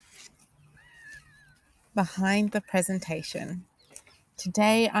behind the presentation.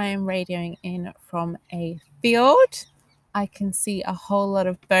 Today I am radioing in from a field. I can see a whole lot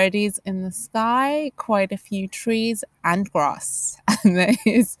of birdies in the sky, quite a few trees and grass. And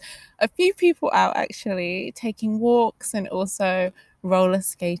there's a few people out actually taking walks and also roller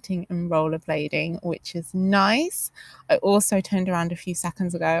skating and rollerblading, which is nice. I also turned around a few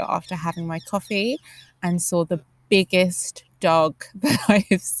seconds ago after having my coffee and saw the biggest dog that I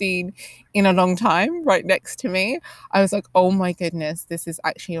have seen in a long time right next to me. I was like, oh my goodness, this is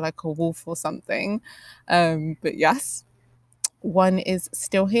actually like a wolf or something. But yes, one is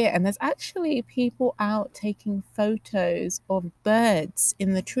still here. And there's actually people out taking photos of birds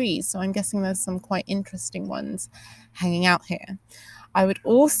in the trees. So I'm guessing there's some quite interesting ones hanging out here. I would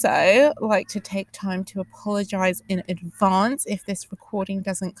also like to take time to apologize in advance if this recording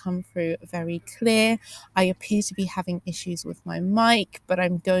doesn't come through very clear. I appear to be having issues with my mic, but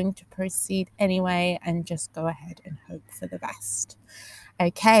I'm going to proceed anyway and just go ahead and hope for the best.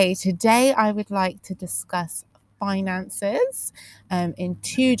 Okay, today I would like to discuss finances in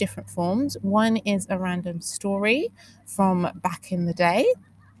two different forms. One is a random story from back in the day,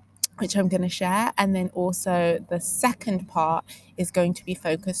 which I'm going to share. And then also the second part is going to be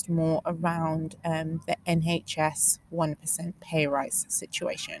focused more around the NHS 1% pay rise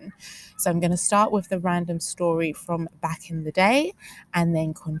situation. So I'm going to start with the random story from back in the day and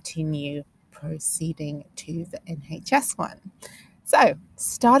then continue proceeding to the NHS one. So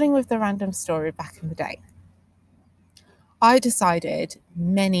starting with the random story back in the day. I decided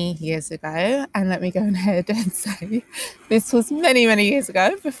many years ago, and let me go ahead and say this was many, many years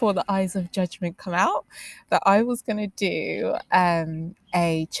ago before the eyes of judgment come out, that I was going to do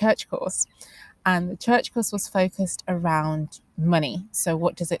a church course. And the church course was focused around money. So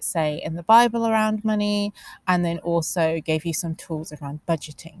what does it say in the Bible around money? And then also gave you some tools around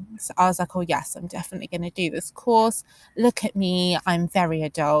budgeting. So I was like, oh yes, I'm definitely going to do this course. Look at me, I'm very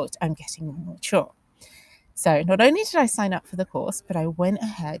adult, I'm getting more mature. So not only did I sign up for the course, but I went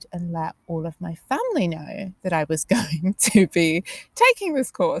ahead and let all of my family know that I was going to be taking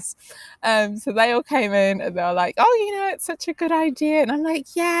this course. So they all came in and they were like, oh, it's such a good idea. And I'm like,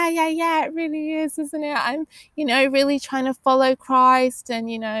 yeah, it really is, isn't it? I'm, really trying to follow Christ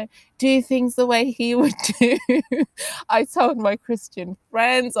and, do things the way he would do. I told my Christian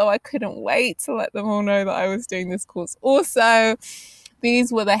friends, I couldn't wait to let them all know that I was doing this course also.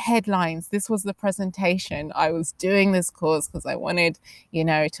 These were the headlines. This was the presentation. I was doing this course because I wanted,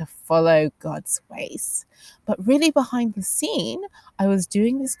 to follow God's ways. But really behind the scene, I was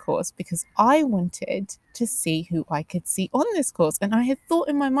doing this course because I wanted to see who I could see on this course. And I had thought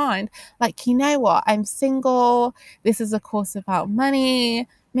in my mind, like, you know what? I'm single. This is a course about money.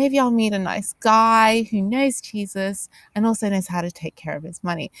 Maybe I'll meet a nice guy who knows Jesus and also knows how to take care of his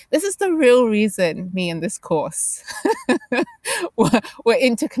money. This is the real reason me and this course were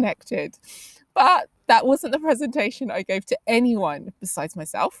interconnected. But that wasn't the presentation I gave to anyone besides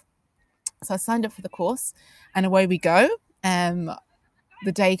myself. So I signed up for the course and away we go.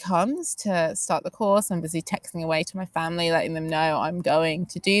 The day comes to start the course. I'm busy texting away to my family, letting them know I'm going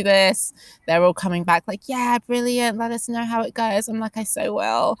to do this. They're all coming back like, yeah, brilliant. Let us know how it goes. I'm like, I so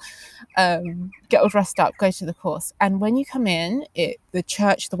will. Get all dressed up, go to the course. And when you come in, the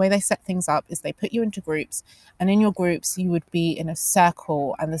church, the way they set things up is they put you into groups. And in your groups, you would be in a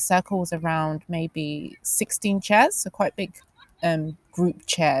circle. And the circle was around maybe 16 chairs, so quite big group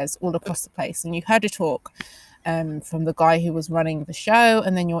chairs all across the place. And you heard a talk from the guy who was running the show,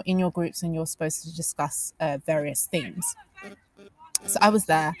 and then you're in your groups and you're supposed to discuss various themes. So I was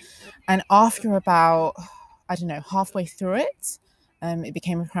there, and after about, halfway through it, it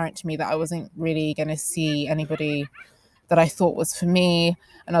became apparent to me that I wasn't really going to see anybody that I thought was for me.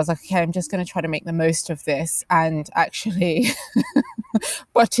 And I was like, okay, I'm just going to try to make the most of this and actually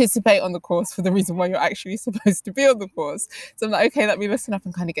participate on the course for the reason why you're actually supposed to be on the course. So I'm like, okay, let me listen up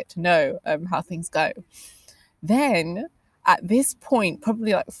and kind of get to know how things go. Then at this point,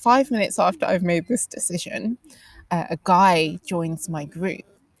 probably like 5 minutes after I've made this decision, a guy joins my group.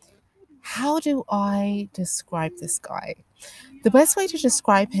 How do I describe this guy? The best way to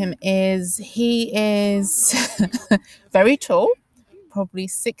describe him is he is very tall, probably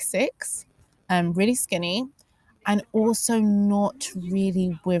 6'6", really skinny, and also not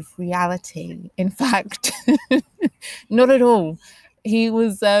really with reality. In fact, not at all. He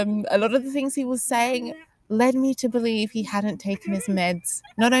was, a lot of the things he was saying led me to believe he hadn't taken his meds,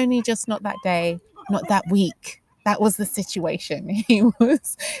 not only just not that day, not that week. That was the situation. He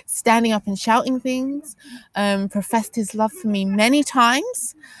was standing up and shouting things, professed his love for me many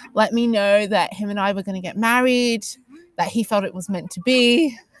times, let me know that him and I were going to get married, that he felt it was meant to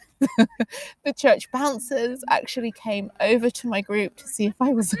be. the church bouncers actually came over to my group to see if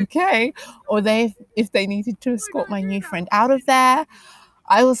I was okay, or if they needed to escort my new friend out of there.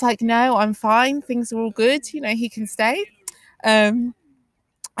 I was like, no, I'm fine. Things are all good. You know, he can stay. Um,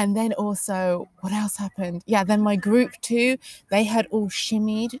 and then also, what else happened? Yeah, then my group too, they had all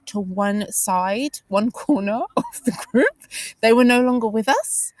shimmied to one side, one corner of the group. They were no longer with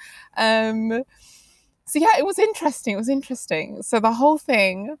us. So yeah, it was interesting. It was interesting. So the whole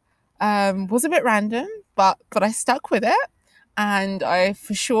thing was a bit random, but I stuck with it. And I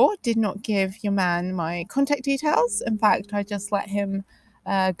for sure did not give your man my contact details. In fact, I just let him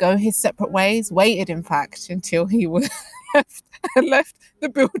go his separate ways, waited, in fact, until he was left the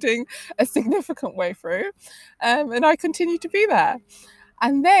building a significant way through. And I continued to be there.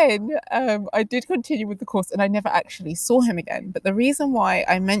 And then I did continue with the course and I never actually saw him again. But the reason why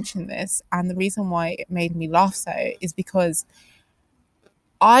I mentioned this and the reason why it made me laugh so is because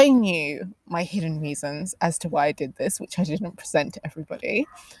I knew my hidden reasons as to why I did this, which I didn't present to everybody.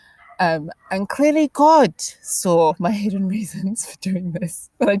 And clearly God saw my hidden reasons for doing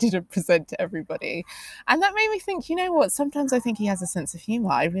this that I didn't present to everybody. And that made me think, you know what? Sometimes I think he has a sense of humor.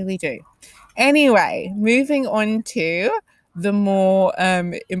 I really do. Anyway, moving on to the more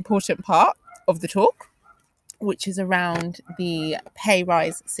important part of the talk, which is around the pay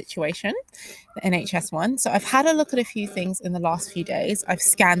rise situation, the NHS one. So I've had a look at a few things in the last few days. I've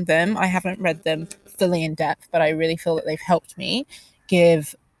scanned them. I haven't read them fully in depth, but I really feel that they've helped me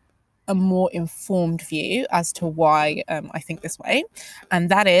give a more informed view as to why I think this way. And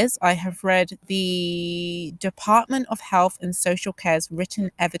that is, I have read the Department of Health and Social Care's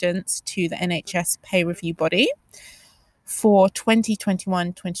written evidence to the NHS pay review body for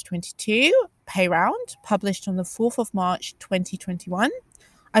 2021-2022 pay round, published on the 4th of March 2021.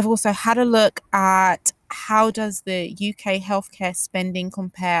 I've also had a look at how does the UK healthcare spending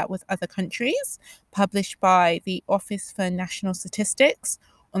compare with other countries, published by the Office for National Statistics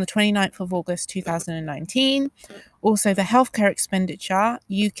on the 29th of August 2019. Also, the healthcare expenditure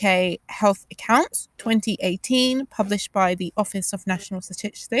UK Health Accounts 2018, published by the Office of National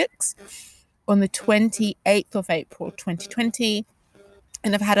Statistics on the 28th of April 2020.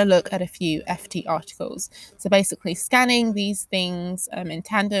 And I've had a look at a few FT articles. So basically, scanning these things in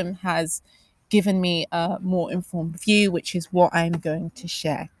tandem has given me a more informed view, which is what I'm going to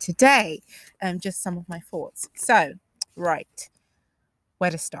share today. Just some of my thoughts. So, right,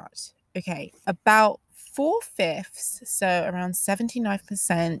 where to start? Okay, about 4/5, so around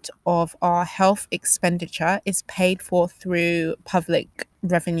 79% of our health expenditure is paid for through public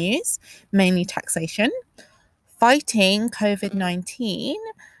revenues, mainly taxation. Fighting COVID-19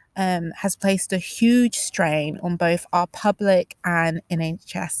 has placed a huge strain on both our public and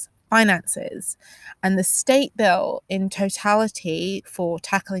NHS finances. And the state bill in totality for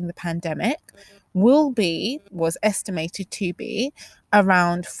tackling the pandemic was estimated to be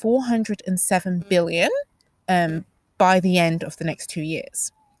around 407 billion by the end of the next 2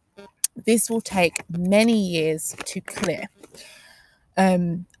 years. This will take many years to clear,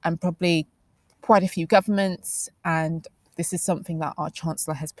 and probably quite a few governments, and this is something that our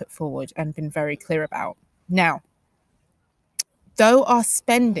Chancellor has put forward and been very clear about. Now, though our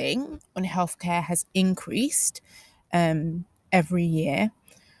spending on healthcare has increased every year,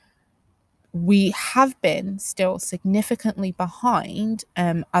 we have been still significantly behind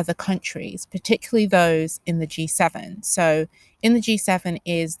other countries, particularly those in the G7. So in the G7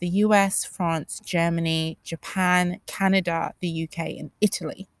 is the US, France, Germany, Japan, Canada, the UK, and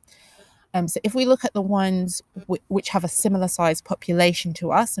Italy. So if we look at the ones which have a similar size population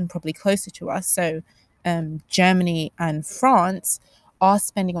to us and probably closer to us, so Germany and France, are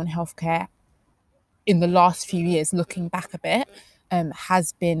spending on healthcare in the last few years, looking back a bit,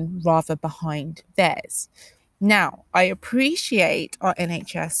 has been rather behind theirs. Now, I appreciate our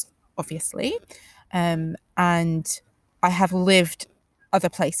NHS, obviously, and I have lived other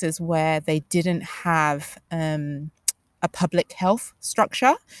places where they didn't have a public health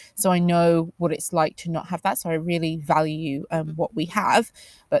structure. So I know what it's like to not have that. So I really value what we have,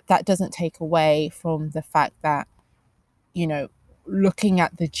 but that doesn't take away from the fact that, you know, looking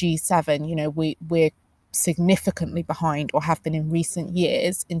at the G7, you know, we're significantly behind, or have been in recent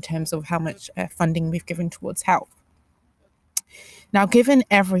years, in terms of how much funding we've given towards health. Now, given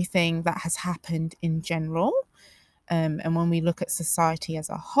everything that has happened in general, and when we look at society as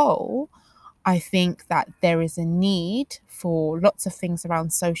a whole, I think that there is a need for lots of things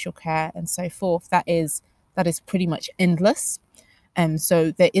around social care and so forth that is pretty much endless.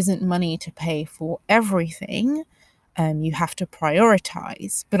 So there isn't money to pay for everything. You have to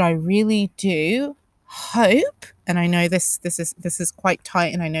prioritize. But I really do hope, and I know this is quite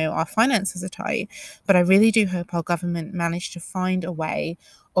tight, and I know our finances are tight, but I really do hope our government managed to find a way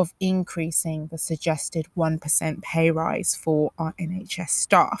of increasing the suggested 1% pay rise for our NHS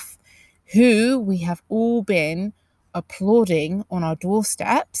staff, who we have all been applauding on our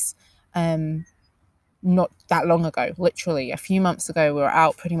doorsteps not that long ago. Literally a few months ago, we were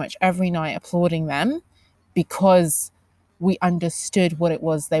out pretty much every night applauding them because we understood what it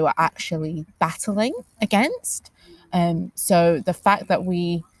was they were actually battling against. So the fact that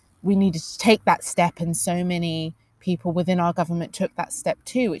we needed to take that step, and so many people within our government took that step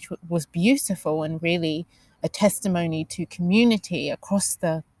too, which was beautiful and really a testimony to community across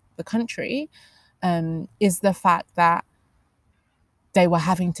the country, is the fact that they were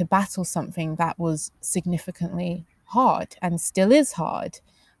having to battle something that was significantly hard and still is hard.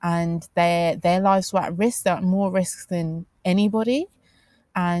 And their lives were at risk. They're at more risk than anybody.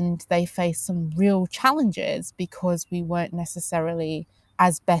 And they faced some real challenges because we weren't necessarily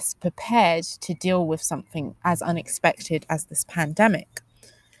as best prepared to deal with something as unexpected as this pandemic.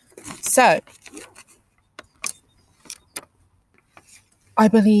 So I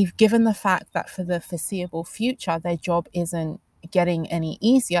believe, given the fact that for the foreseeable future, their job isn't getting any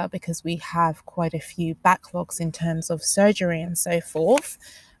easier because we have quite a few backlogs in terms of surgery and so forth,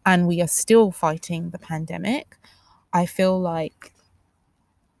 and we are still fighting the pandemic, I feel like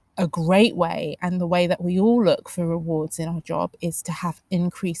a great way, and the way that we all look for rewards in our job, is to have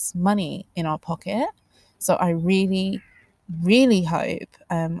increased money in our pocket. So I really, really hope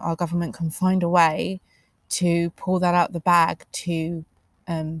our government can find a way to pull that out the bag to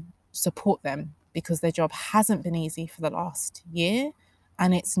support them, because their job hasn't been easy for the last year,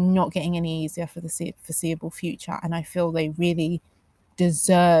 and it's not getting any easier for the foreseeable future. And I feel they really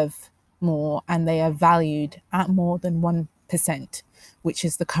deserve more, and they are valued at more than 1%, which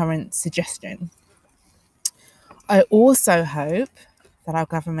is the current suggestion. I also hope that our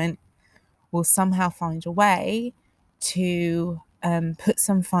government will somehow find a way to put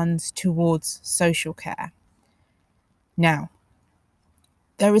some funds towards social care. Now,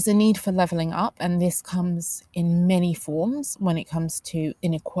 there is a need for levelling up, and this comes in many forms when it comes to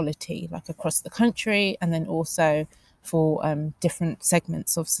inequality, like across the country, and then also for different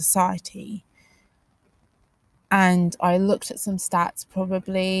segments of society. And I looked at some stats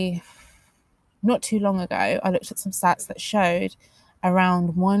probably not too long ago. I looked at some stats that showed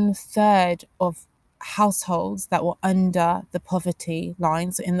around 1/3 of households that were under the poverty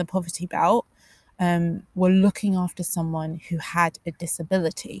lines, in the poverty belt, were looking after someone who had a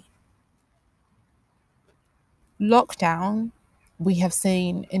disability. Lockdown, we have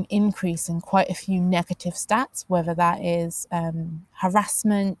seen an increase in quite a few negative stats, whether that is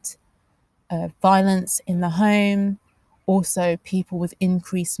harassment, violence in the home, also people with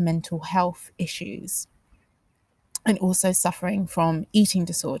increased mental health issues, and also suffering from eating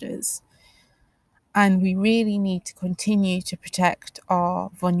disorders. And we really need to continue to protect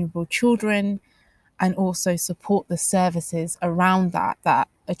our vulnerable children, and also support the services around that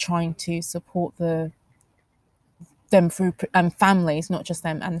are trying to support them through families, not just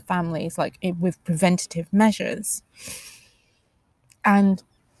them, and families, like with preventative measures. And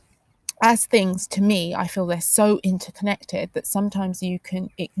as things, to me, I feel they're so interconnected that sometimes you can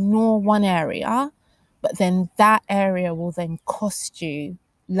ignore one area, but then that area will then cost you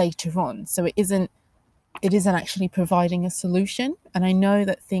later on. So it isn't actually providing a solution. And I know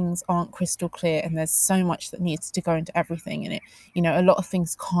that things aren't crystal clear, and there's so much that needs to go into everything. And a lot of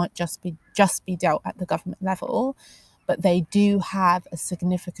things can't just be dealt at the government level, but they do have a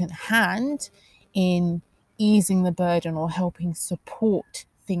significant hand in easing the burden or helping support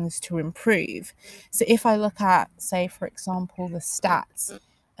things to improve. So if I look at, say, for example, the stats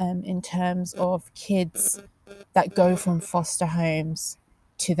in terms of kids that go from foster homes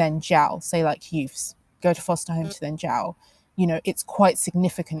to then jail, say like youths go to foster home to then jail, it's quite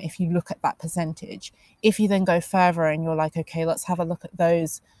significant if you look at that percentage. If you then go further and you're like, okay, let's have a look at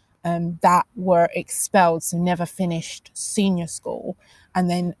those that were expelled, so never finished senior school, and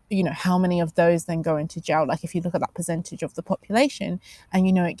then how many of those then go into jail. Like if you look at that percentage of the population, and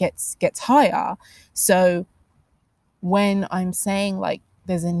it gets higher. So when I'm saying like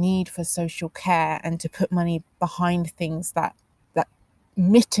there's a need for social care and to put money behind things that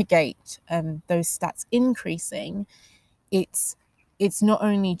mitigate those stats increasing, it's not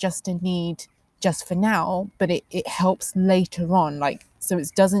only just a need just for now, but it helps later on. Like, so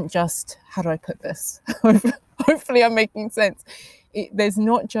it doesn't just, how do I put this? Hopefully I'm making sense. There's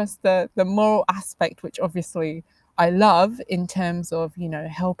not just the moral aspect, which obviously I love, in terms of,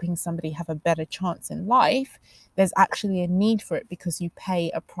 helping somebody have a better chance in life. There's actually a need for it because you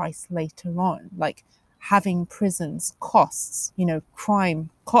pay a price later on. Like having prisons costs, crime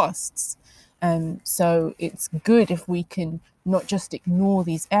costs. So it's good if we can not just ignore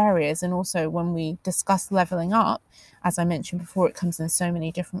these areas. And also when we discuss levelling up, as I mentioned before, it comes in so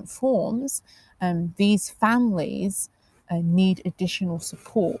many different forms. These families need additional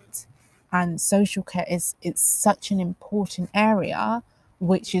support. And social care it's such an important area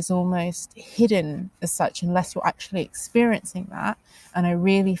which is almost hidden as such unless you're actually experiencing that. And I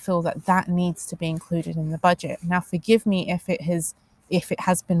really feel that that needs to be included in the budget. Now, forgive me if it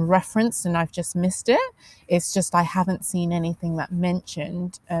has been referenced and I've just missed it. It's just I haven't seen anything that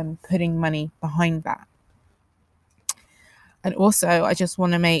mentioned putting money behind that. And also, I just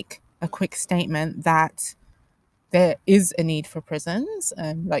want to make a quick statement that there is a need for prisons.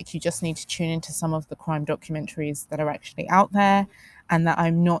 Like, you just need to tune into some of the crime documentaries that are actually out there. And that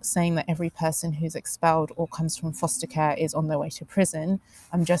I'm not saying that every person who's expelled or comes from foster care is on their way to prison.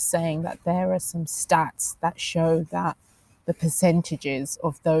 I'm just saying that there are some stats that show that the percentages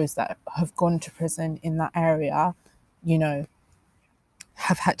of those that have gone to prison in that area,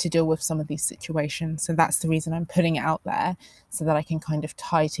 have had to deal with some of these situations. So that's the reason I'm putting it out there, so that I can kind of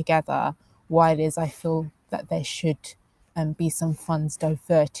tie together why it is I feel that there should be some funds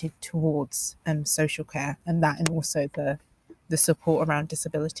diverted towards social care, and also the support around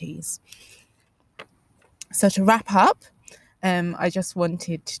disabilities. So to wrap up, I just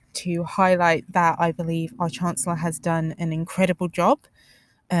wanted to highlight that I believe our Chancellor has done an incredible job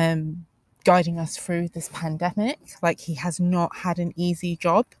guiding us through this pandemic. Like, he has not had an easy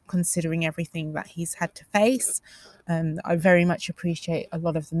job considering everything that he's had to face. I very much appreciate a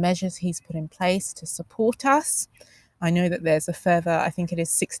lot of the measures he's put in place to support us. I know that there's a further, I think it is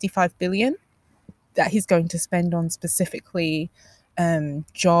 65 billion that he's going to spend on specifically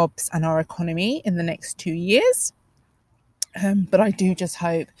jobs and our economy in the next 2 years. But I do just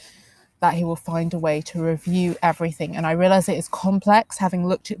hope that he will find a way to review everything. And I realize it is complex, having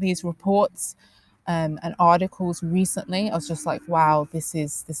looked at these reports and articles recently. I was just like, wow, this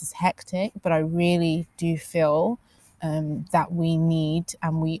is hectic. But I really do feel that we need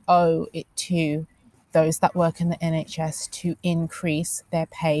and we owe it to those that work in the NHS to increase their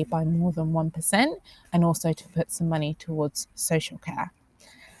pay by more than 1%, and also to put some money towards social care.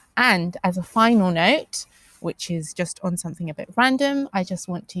 And as a final note, which is just on something a bit random, I just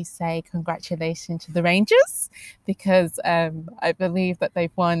want to say congratulations to the Rangers, because I believe that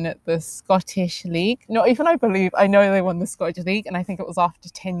they've won the Scottish League. Not even I know they won the Scottish League, and I think it was after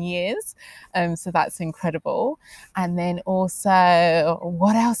 10 years. So that's incredible. And then also,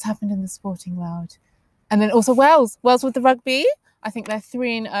 what else happened in the sporting world? And then also Wales with the rugby. I think they're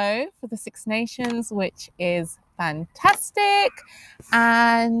 3-0 for the Six Nations, which is fantastic.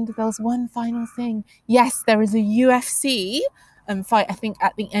 And there was one final thing. Yes, there is a UFC fight, I think,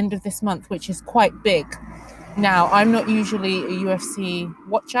 at the end of this month, which is quite big. Now, I'm not usually a UFC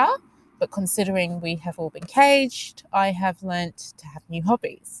watcher, but considering we have all been caged, I have learnt to have new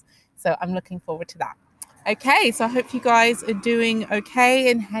hobbies. So I'm looking forward to that. Okay, so I hope you guys are doing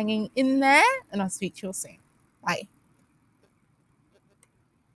okay and hanging in there, and I'll speak to you all soon. Bye.